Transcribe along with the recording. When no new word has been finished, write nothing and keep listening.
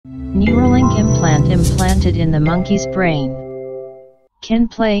Neuralink implant implanted in the monkey's brain. Can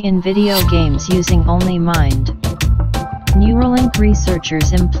play in video games using only mind. Neuralink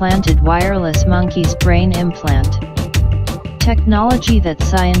researchers implanted wireless monkey's brain implant. Technology that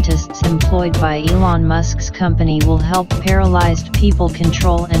scientists employed by Elon Musk's company will help paralyzed people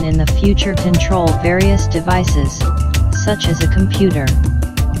control and in the future control various devices, such as a computer.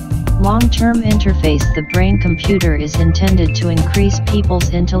 Long-term interface. The brain computer is intended to increase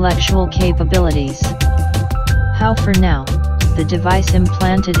people's intellectual capabilities. How for now, the device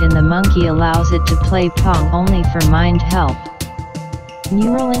implanted in the monkey allows it to play Pong only for mind help.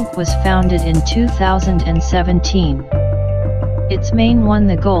 Neuralink was founded in 2017. Its main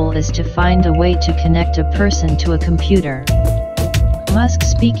the goal is to find a way to connect a person to a computer. Musk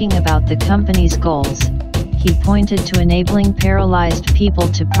speaking about the company's goals, he pointed to enabling paralyzed people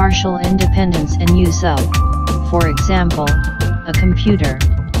to partial independence and use of, for example, a computer.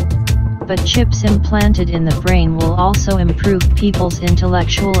 But chips implanted in the brain will also improve people's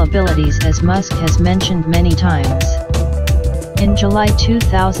intellectual abilities, as Musk has mentioned many times. In July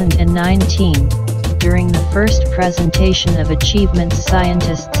 2019, during the first presentation of achievements,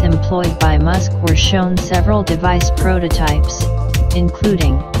 scientists employed by Musk were shown several device prototypes,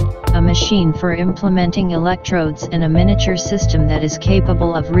 including a machine for implementing electrodes and a miniature system that is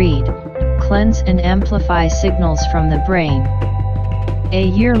capable of read, cleanse and amplify signals from the brain. A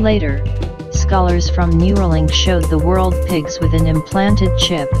year later, scholars from Neuralink showed the world pigs with an implanted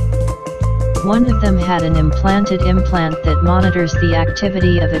chip. One of them had an implanted implant that monitors the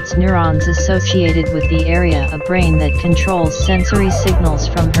activity of its neurons associated with the area of brain that controls sensory signals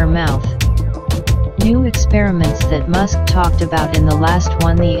from her mouth. New experiments that Musk talked about in the last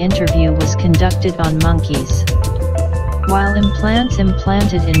one. The interview was conducted on monkeys. While implants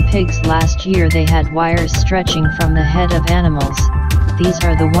implanted in pigs last year, they had wires stretching from the head of animals. These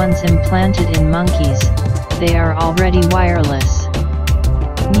are the ones implanted in monkeys. They are already wireless.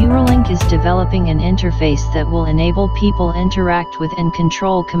 Neuralink is developing an interface that will enable people interact with and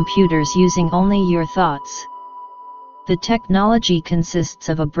control computers using only your thoughts. The technology consists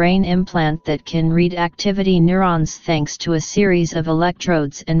of a brain implant that can read activity neurons thanks to a series of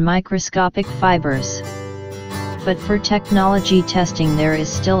electrodes and microscopic fibers. But for technology testing, there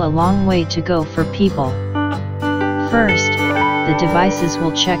is still a long way to go for people. First, the devices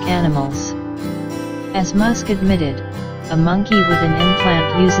will check animals. As Musk admitted, a monkey with an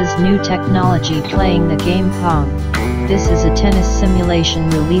implant uses new technology playing the game Pong. This is a tennis simulation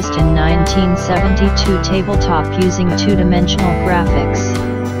released in 1972 tabletop using two-dimensional graphics.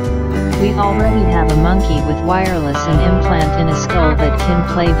 We already have a monkey with wireless and implant in a skull that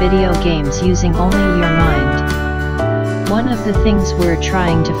can play video games using only your mind. One of the things we're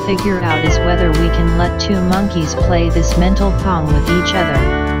trying to figure out is whether we can let two monkeys play this mental Pong with each other.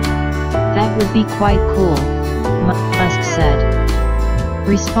 That would be quite cool, Musk said.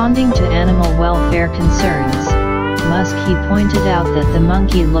 Responding to animal welfare concerns, he pointed out that the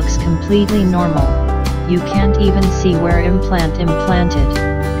monkey looks completely normal. You can't even see where implanted.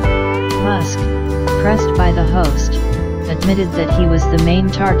 Musk, pressed by the host, admitted that he was the main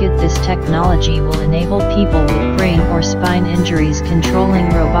target. This technology will enable people with brain or spine injuries controlling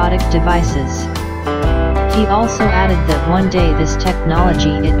robotic devices. He also added that one day this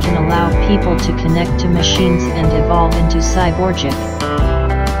technology can allow people to connect to machines and evolve into cyborgic.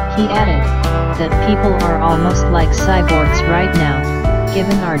 He added that people are almost like cyborgs right now,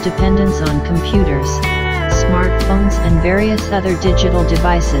 given our dependence on computers, smartphones and various other digital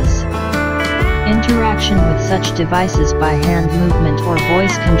devices. Interaction with such devices by hand movement or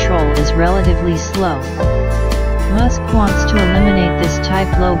voice control is relatively slow. Musk wants to eliminate this type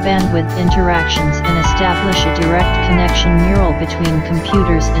low bandwidth interactions and establish a direct connection neural between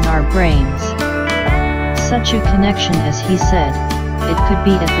computers and our brains. Such a connection, as he said, it could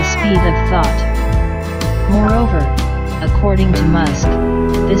be at the speed of thought. Moreover, according to Musk,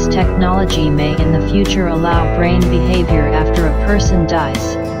 this technology may in the future allow brain behavior after a person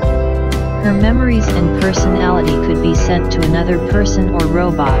dies. Her memories and personality could be sent to another person or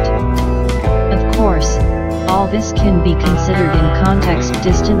robot. Of course, all this can be considered in context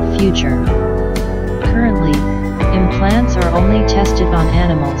distant future. Currently, implants are only tested on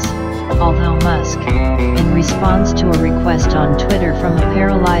animals, although Musk, in response to a request on Twitter from a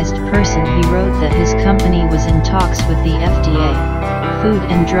paralyzed person, he wrote that his company was in talks with the FDA, Food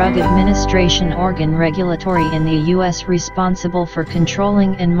and Drug Administration organ regulatory in the U.S. responsible for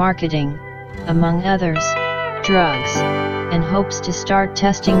controlling and marketing, among others, drugs, and hopes to start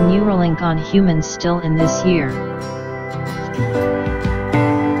testing Neuralink on humans still in this year.